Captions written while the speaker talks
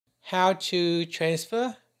how to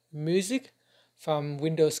transfer music from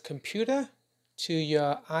Windows computer to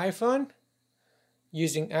your iPhone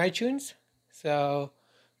using iTunes. So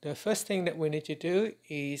the first thing that we need to do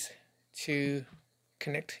is to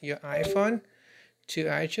connect your iPhone to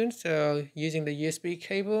iTunes. So using the USB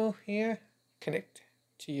cable here, connect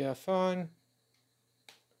to your phone.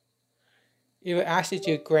 It will ask you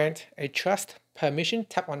to grant a trust permission.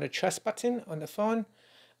 Tap on the trust button on the phone.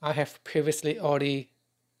 I have previously already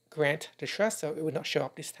grant the trust, so it will not show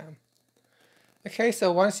up this time. Okay,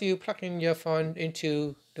 so once you plug in your phone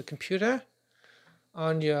into the computer,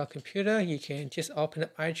 on your computer, you can just open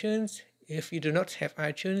up iTunes. If you do not have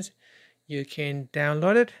iTunes, you can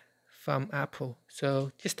download it from Apple.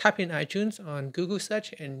 So just type in iTunes on Google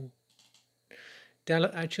search and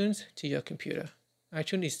download iTunes to your computer.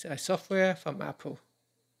 iTunes is a software from Apple.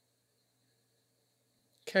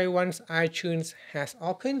 Okay, once iTunes has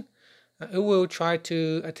opened, it will try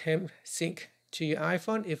to attempt sync to your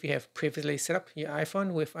iPhone if you have previously set up your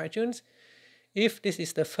iPhone with iTunes. If this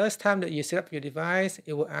is the first time that you set up your device,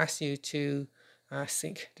 it will ask you to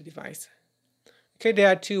sync the device. Okay,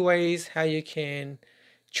 there are two ways how you can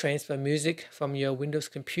transfer music from your Windows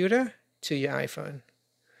computer to your iPhone.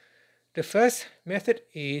 The first method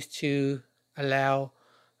is to allow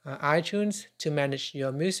iTunes to manage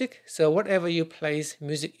your music. So whatever you place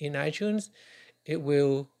music in iTunes, it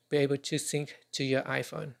will be able to sync to your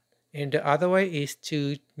iPhone. And the other way is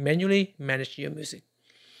to manually manage your music.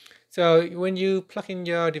 So when you plug in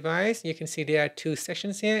your device, you can see there are two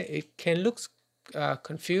sections here. It can look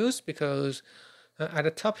confused because at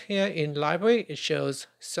the top here in library, it shows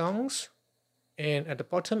songs, and at the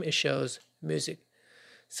bottom, it shows music.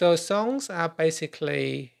 So songs are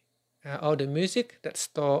basically all the music that's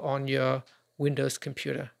stored on your Windows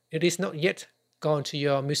computer. It is not yet gone to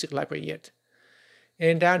your music library yet.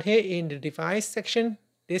 And down here in the device section,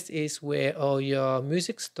 this is where all your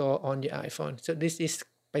music stored on your iPhone. So this is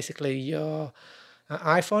basically your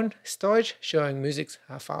iPhone storage showing music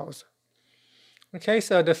files. Okay,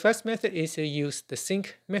 so the first method is to use the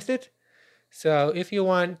sync method. So if you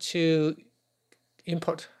want to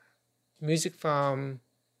import music from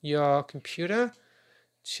your computer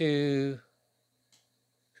to,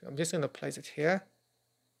 I'm just going to place it here.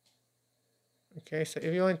 Okay, so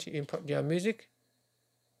if you want to import your music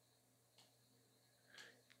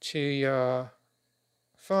to your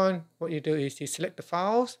phone, what you do is you select the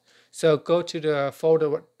files. So go to the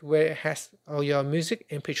folder where it has all your music,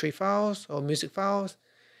 MP3 files or music files,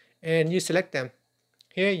 and you select them.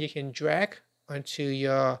 Here you can drag onto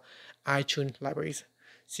your iTunes libraries.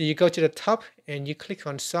 So you go to the top and you click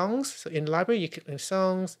on songs. So in library, you click on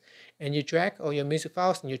songs and you drag all your music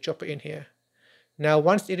files and you drop it in here. Now,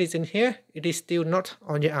 once it is in here, it is still not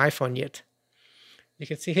on your iPhone yet. You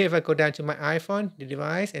can see here, if I go down to my iPhone, the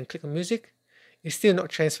device, and click on music, it's still not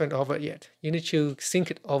transferred over yet. You need to sync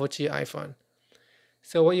it over to your iPhone.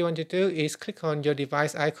 So what you want to do is click on your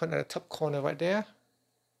device icon at the top corner right there.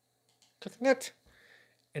 Click on it.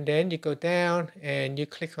 And then you go down and you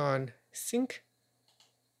click on sync.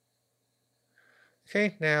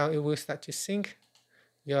 Okay, now it will start to sync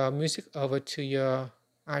your music over to your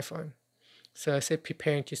iPhone. So I say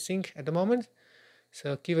preparing to sync at the moment.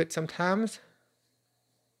 So give it some time.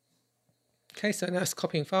 Okay, so now it's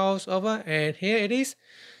copying files over, and here it is.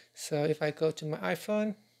 So if I go to my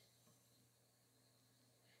iPhone,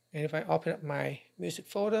 and if I open up my music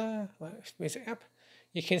folder, my music app,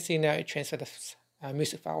 you can see now it transferred the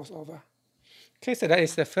music files over. Okay, so that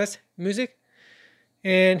is the first music.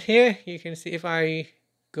 And here you can see if I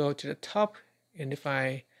go to the top, and if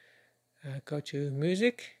I go to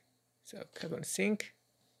music, so click on sync.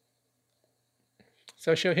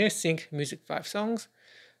 So show here sync music 5 songs.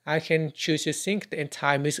 I can choose to sync the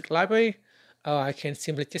entire music library, or I can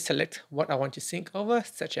simply just select what I want to sync over,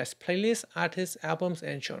 such as playlists, artists, albums,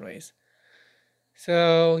 and genres.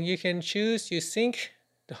 So you can choose to sync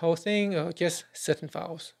the whole thing or just certain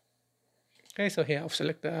files. Okay, so here I'll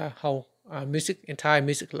select the whole entire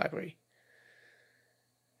music library.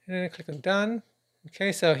 And then I click on done.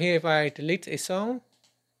 Okay, so here if I delete a song,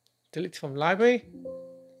 delete from library,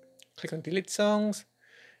 click on delete songs,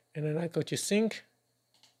 and then I go to sync,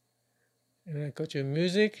 and then I go to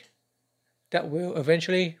music. That will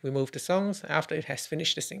eventually remove the songs after it has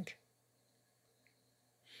finished the sync.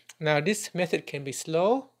 Now this method can be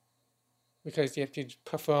slow because you have to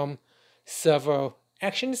perform several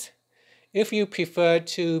actions. If you prefer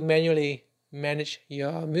to manually manage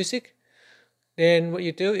your music, then what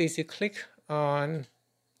you do is you click on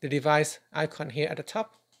the device icon here at the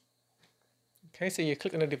top. Okay, so you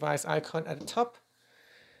click on the device icon at the top,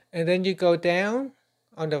 and then you go down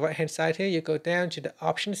on the right hand side here, you go down to the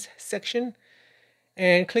options section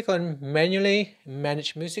and click on manually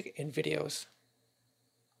manage music and videos.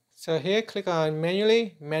 So here, click on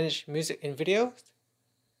manually manage music and videos.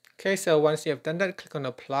 Okay, so once you have done that, click on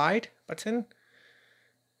applied button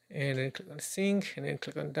and then click on sync and then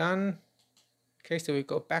click on done. Okay, so we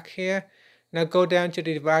go back here. Now go down to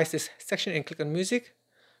the devices section and click on music.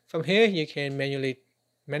 From here, you can manually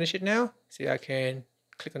manage it now. So I can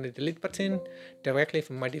click on the delete button directly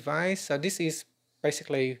from my device. So this is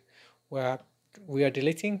basically where we are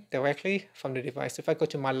deleting directly from the device. If I go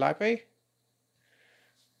to my library,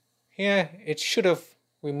 here it should have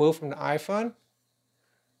removed from the iPhone.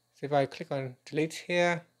 So if I click on delete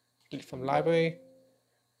here, delete from library,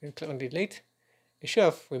 and click on delete, it should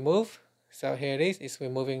have removed. So here it is, it's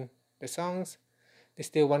removing the songs. There's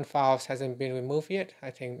still one file hasn't been removed yet.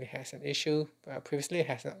 I think it has an issue. Previously it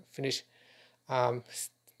hasn't finished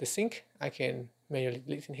the sync. I can manually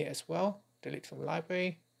delete in here as well. Delete from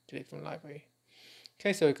library, delete from library.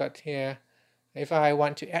 Okay, so we got here, if I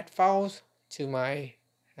want to add files to my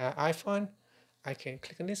iPhone, I can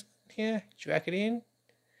click on this here, drag it in,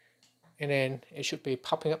 and then it should be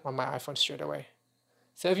popping up on my iPhone straight away.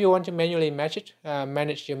 So if you want to manually manage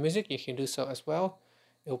your music, you can do so as well.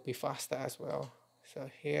 It will be faster as well. So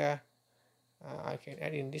here, I can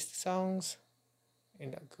add in these songs,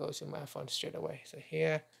 and that goes to my iPhone straight away. So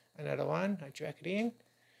here, another one, I drag it in,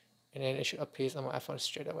 and then it should appear on my iPhone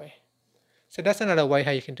straight away. So that's another way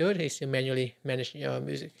how you can do it, is to manually manage your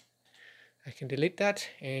music. I can delete that,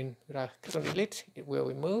 and when I click on delete, it will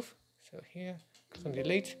remove. So here, click on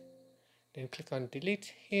delete, then click on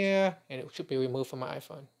delete here, and it should be removed from my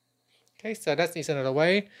iPhone. Okay, so that is another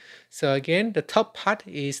way. So again, the top part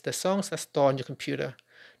is the songs that store on your computer.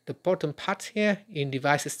 The bottom part here in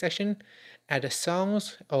devices section are the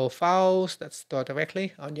songs or files that store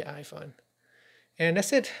directly on your iPhone. And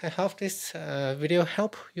that's it. I hope this video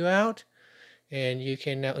helped you out, and you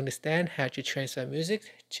can now understand how to transfer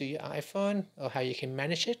music to your iPhone or how you can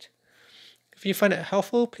manage it. If you find it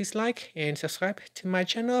helpful, please like and subscribe to my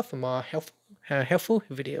channel for more helpful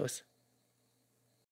videos.